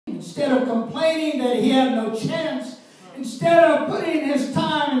Instead of complaining that he had no chance, instead of putting his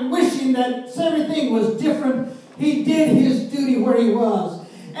time and wishing that everything was different, he did his duty where he was.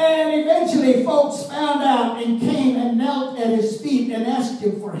 And eventually folks found out and came and knelt at his feet and asked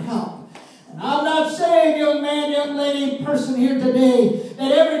him for help. And I'm not saying, young man, young lady, person here today,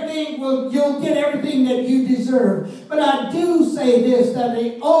 that you'll get everything that you deserve. But I do say this, that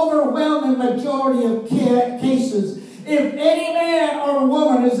the overwhelming majority of cases, if any man or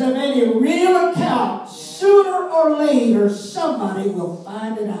woman is of any real account, sooner or later somebody will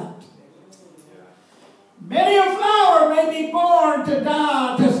find it out. Many a flower may be born to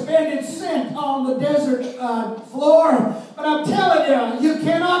die, to spend its scent on the desert floor, but I'm telling you, you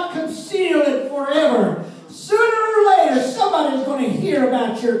cannot conceal it forever. Sooner or later, somebody's going to hear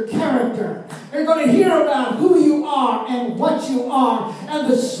about your character. They're going to hear about who you are and what you are and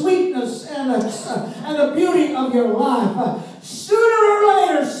the sweetness and the beauty of your life. Sooner or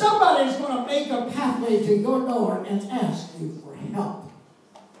later, somebody's going to make a pathway to your door and ask you for help.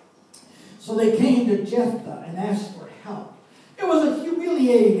 So they came to Jephthah and asked for help. It was a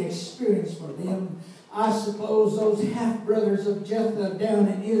humiliating experience for them. I suppose those half-brothers of Jephthah down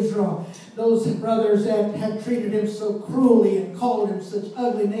in Israel, those brothers that had treated him so cruelly and called him such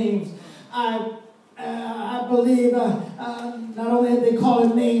ugly names, I believe not only did they call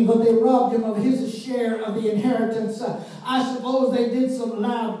him names, but they robbed him of his share of the inheritance. I suppose they did some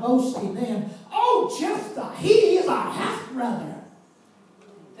loud boasting then. Oh, Jephthah, he is our half-brother.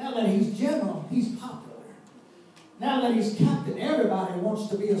 Now that he's general, he's popular. Now that he's captain, everybody wants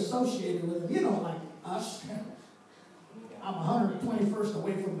to be associated with him. You know, like us. I'm 121st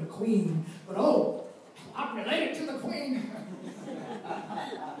away from the queen, but oh, I'm related to the queen.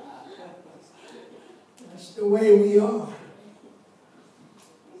 That's the way we are.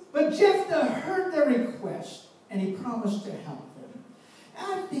 But Jephthah heard their request, and he promised to help them.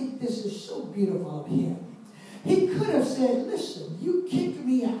 I think this is so beautiful of him. He could have said, listen, you kicked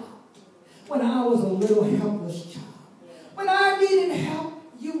me out when I was a little helpless child. When I needed help,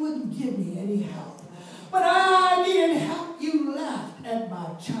 you wouldn't give me any help. When I needed help, you laughed at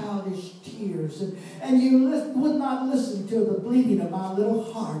my childish tears, and you would not listen to the bleeding of my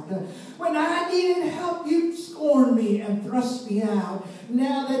little heart. When I needed help, you scorned me and thrust me out.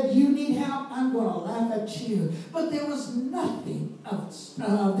 Now that you need help, I'm going to laugh at you. But there was nothing of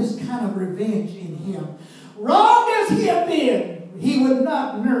this kind of revenge in him. Wrong as he had been, he would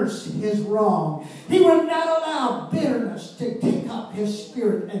not nurse his wrong. He would not allow bitterness to take up his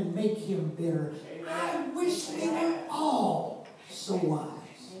spirit and make him bitter. I wish they were all so wise.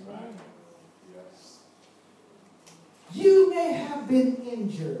 You may have been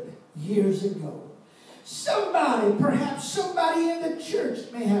injured years ago. Perhaps somebody in the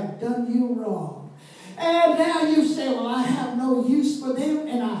church may have done you wrong. And now you say, well, I have no use for them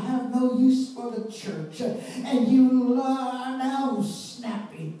and I have no use for the church. And you are now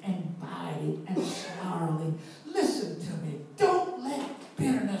snapping and biting and snarling. Listen to me. Don't let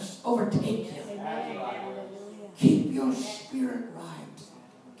bitterness overtake you. Keep your spirit right.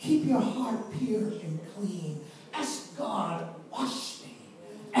 Keep your heart pure and clean. Ask God, wash me.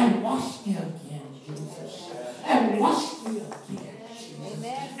 And wash me again, Jesus. And wash me again, Jesus.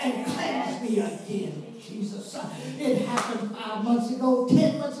 And cleanse me again, Jesus. It happened 5 months ago,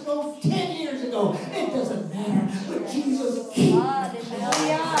 10 months ago, 10 years ago. It doesn't matter. But Jesus, keep me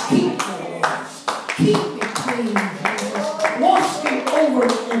clean. Keep me clean, Jesus. Wash me over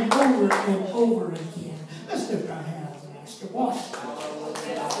and over and over again. Let's lift our hands and ask Him, wash me.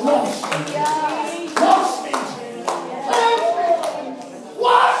 Wash me. Wash me.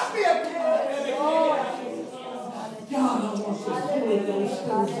 Wash me again. God, I want this Holy Ghost to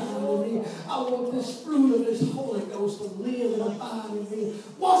reside in me. I want this fruit of this Holy Ghost to live and abide in me.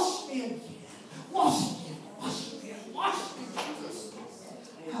 Wash me again. Wash me. Wash me. Wash me, Jesus.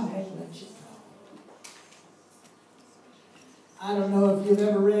 I won't let you go. I don't know if you've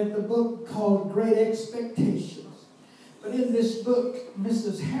ever read the book called Great Expectations. But in this book,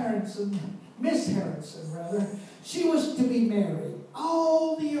 Miss Harrison, she was to be married.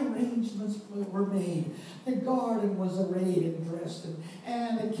 All the arrangements were made. The garden was arrayed and dressed,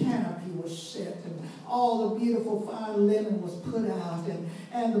 and the canopy was set, and all the beautiful fine linen was put out,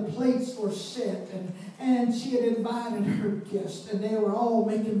 and the plates were set, and she had invited her guests, and they were all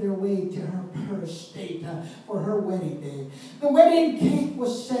making their way to her estate for her wedding day. The wedding cake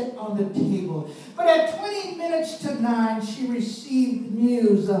was set on the table, but at 20 minutes to 9, she received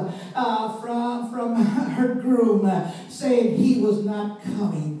news from her groom saying he was not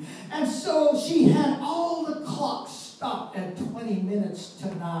coming. And so she had all the clocks stopped at 20 minutes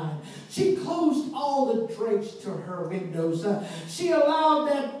to 9. She closed all the drapes to her windows. She allowed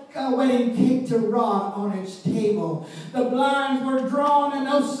that wedding cake to rot on its table. The blinds were drawn and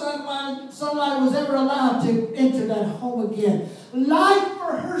no sunlight was ever allowed to enter that home again. Life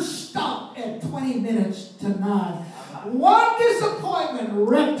for her stopped at 20 minutes to 9. One disappointment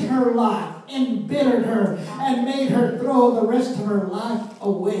wrecked her life, embittered her, and made her throw the rest of her life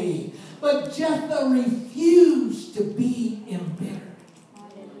away. But Jephthah refused to be embittered.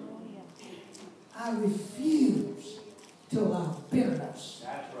 I refuse to allow bitterness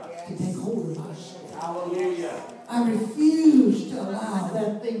to take hold of my soul. Hallelujah. I refuse to allow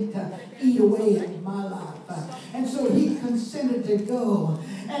that thing to eat away at my life. And so he consented to go.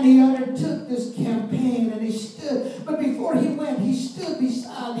 And he undertook this campaign. And he stood. But before he went, he stood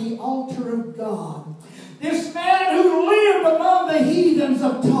beside the altar of God. This man who lived among the heathens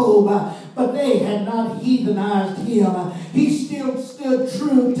of Tob, but they had not heathenized him. He still stood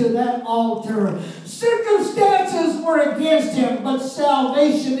true to that altar. Circumstances were against him, but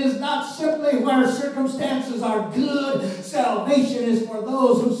salvation is not simply where circumstances are good. Salvation is for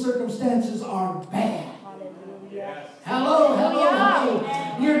those whose circumstances are bad. Hello, hello,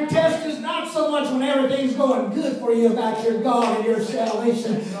 hello. Your test is not so much when everything's going good for you about your God and your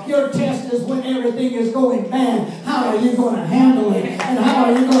salvation. Your test is when everything is going bad. How are you going to handle it? And how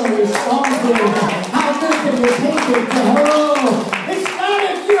are you going to respond to it? How good can you take it? Oh, it's not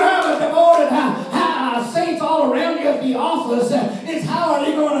if you have a devoted saints all around you at the office. It's how are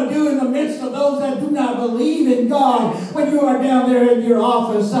you going to do in the midst of those that do not believe in God when you are down there in your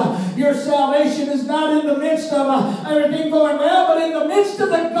office. Your salvation is not in the midst of everything going well, but in the midst of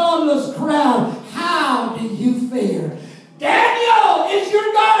the godless crowd. How do you fare? Daniel, is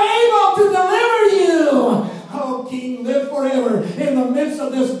your God able to deliver you? Oh, King, live forever. In the midst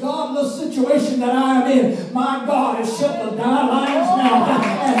of this godless situation that I am in, my God has shut the lion's mouth,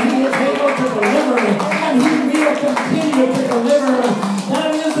 and he is able to deliver, and he will continue to deliver.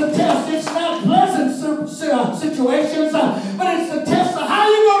 That is the test. It's not pleasant situations, but it's the test of how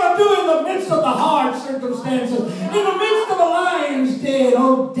you're going to do in the midst of the hard circumstances. In the midst of the lion's den,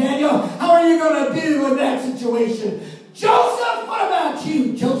 oh, Daniel, how are you going to do in that situation? Joseph, what about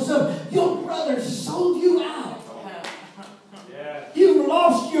you, Joseph? Your brother sold you out. You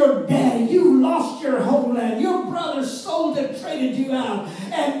lost your daddy. You lost your homeland. Your brother sold and traded you out.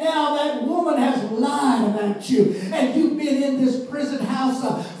 And now that woman has lied about you. And you've been in this prison house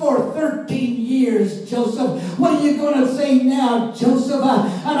for 13 years, Joseph. What are you going to say now, Joseph?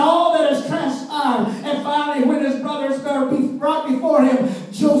 And all that has transpired. And finally, when his brothers were brought before him,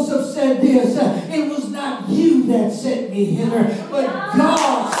 Joseph said this, it was not you that sent me hither, but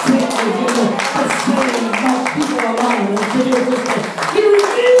God sent me hither to save my people alive and to do this way. He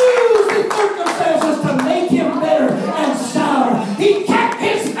refused the circumstances to make him bitter and sour. He kept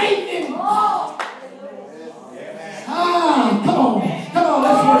his faith in God. Come on,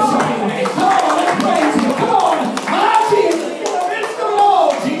 let's worship him. Come on, let's praise him. Come on, Jesus, in the midst of it all,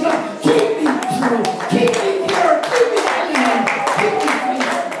 Jesus, keep me true, keep me pure, keep me clean, keep me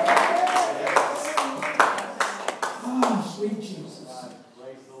sweet Jesus.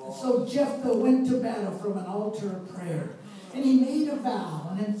 And so Jephthah went to battle from an altar of prayer. And he made a vow,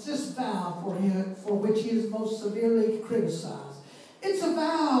 and it's this vow for which he is most severely criticized. It's a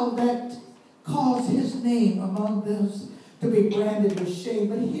vow that caused his name among those to be branded with shame.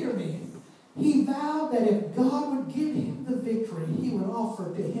 But hear me. He vowed that if God would give him the victory, he would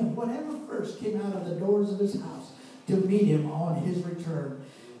offer to him whatever first came out of the doors of his house to meet him on his return.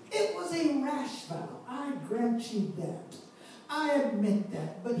 It was a rash vow. I grant you that. I admit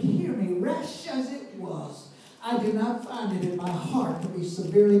that. But hear me, rash as it was, I do not find it in my heart to be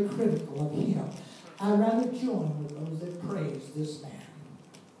severely critical of him. I rather join with those that praise this man.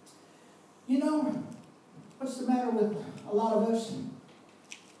 You know, what's the matter with a lot of us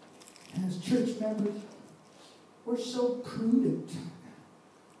as church members? We're so prudent.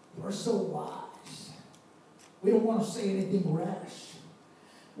 We're so wise. We don't want to say anything rash.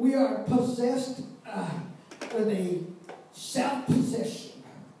 We are possessed with a self-possession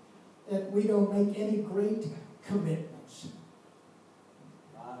that we don't make any great commitments.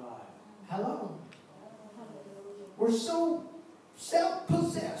 Hello. We're so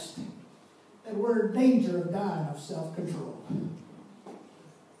self-possessed that we're in danger of dying of self-control.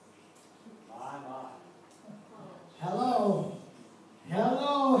 Hello.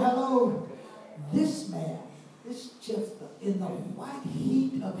 Hello, hello. This man, this Jephthah, in the white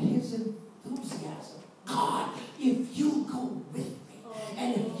heat of his enthusiasm, God, if you go with me,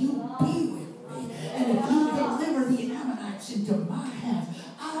 and if you be with me, and if you deliver the Ammonites into my hands,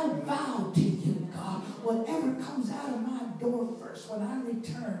 I vow to you, God, whatever comes out of first, when I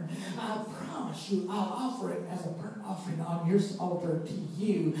return, I promise you I'll offer it as a burnt offering on your altar to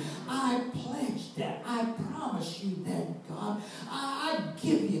you. I pledge that. I promise you that, God. I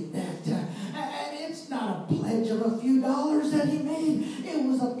give you that. And it's not a pledge of a few dollars that he made. It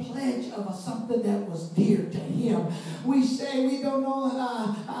was a pledge of something that was dear to him. We say we don't know.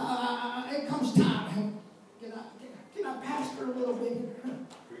 It comes time. Can I pastor a little bit here?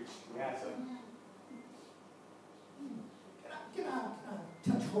 Yes, sir. Can I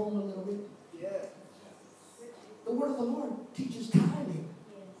touch home a little bit? Yes. The word of the Lord teaches tithing.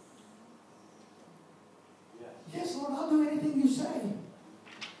 Yes. Yes, Lord, I'll do anything you say.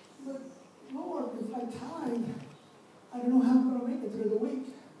 But, Lord, if I tithe, I don't know how I'm going to make it through the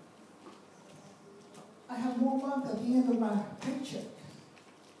week. I have more month at the end of my paycheck.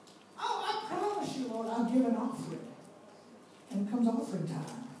 Oh, I promise you, Lord, I'll give an offering. And it comes offering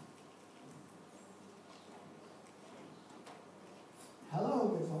time. Hello,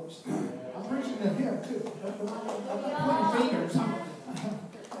 good folks. I'm preaching to him, too. I'm not pointing fingers.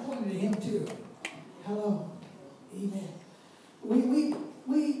 I'm pointing to him, too. Hello. Amen.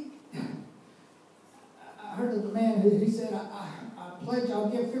 I heard of the man who said, I pledge I'll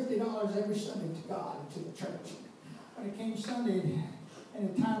give $50 every Sunday to God and to the church. When it came Sunday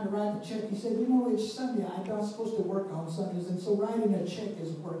and the time to write the check, he said, it's Sunday. I'm not supposed to work on Sundays, and so writing a check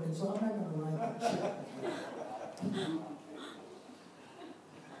is working, so I'm not going to write a check.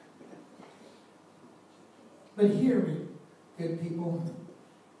 But hear me, good people.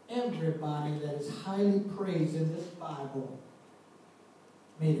 Everybody that is highly praised in this Bible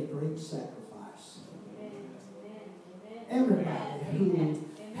made a great sacrifice. Everybody who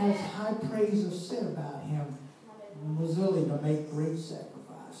has high praise or said about him was willing to make great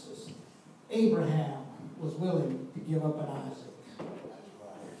sacrifices. Abraham was willing to give up an Isaac.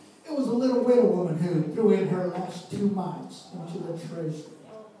 It was a little widow woman who threw in her last 2 mites into the treasury.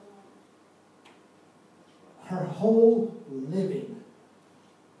 Her whole living,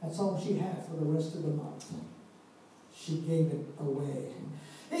 that's all she had for the rest of the month. She gave it away.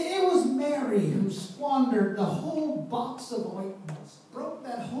 It was Mary who squandered the whole box of ointments, broke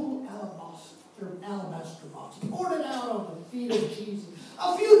that whole alabaster box, poured it out on the feet of Jesus.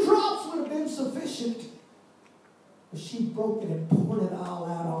 A few drops would have been sufficient. But she broke it and poured it all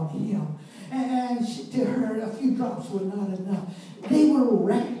out on him. And to her, a few drops were not enough. They were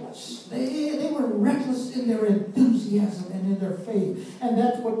reckless. They were reckless in their enthusiasm and in their faith. And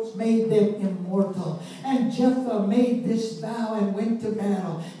that's what's made them immortal. And Jephthah made this vow and went to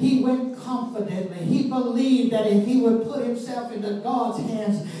battle. He went confidently. He believed that if he would put himself into God's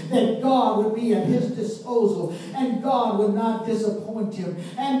hands, that God would be at his disposal. And God would not disappoint him.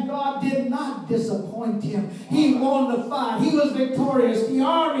 And God did not disappoint him. He won the fight. He was victorious. The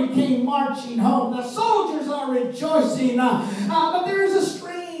army came marching home. The soldiers are rejoicing. But there is a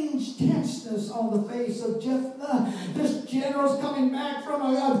strange tenseness on the face of Jephthah. This general's coming back from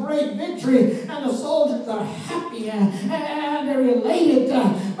a great victory, and the soldiers are happy and they're elated.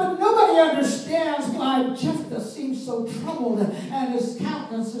 But nobody understands why Jephthah seems so troubled and his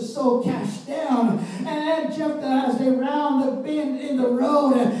countenance is so cast down. And Jephthah, as they round the bend in the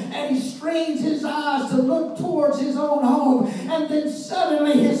road, and he strains his eyes to look towards his own home, and then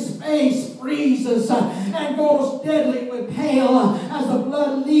suddenly his face freezes and goes deadly with pale as the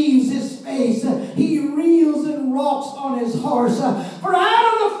blood leaves his face. He reels and rocks on his horse. For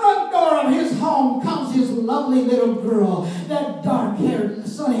out of the front door of his home comes his lovely little girl, that dark-haired,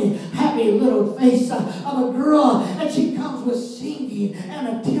 sunny, happy little face of a girl. And she comes with singing and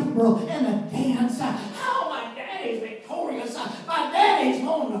a timbrel and a dance. How my daddy's victorious. My daddy's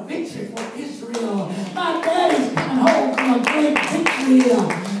won a victory for Israel. My daddy's coming home from a great victory.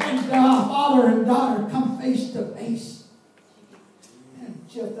 And father and daughter come face to face. And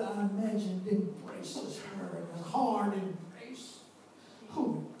Jephthah, I imagine, embraces her in a hard embrace.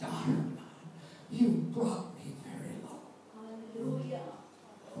 Oh, daughter mine, you brought me very low. Hallelujah.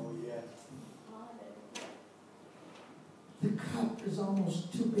 Oh, yes. The cup is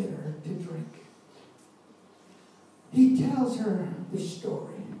almost too bitter to drink. He tells her the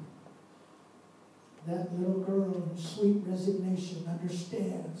story. That little girl in sweet resignation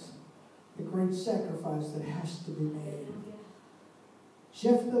understands the great sacrifice that has to be made.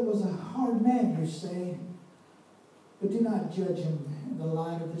 Jephthah was a hard man, you say, but do not judge him in the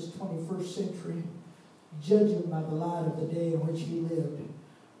light of this 21st century. Judge him by the light of the day in which he lived.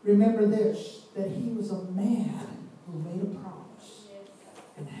 Remember this, that he was a man who made a promise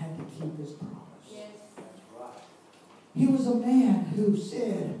and had to keep his promise. He was a man who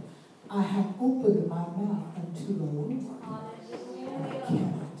said, I have opened my mouth unto the Lord, and I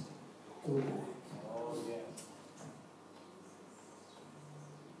cannot go back.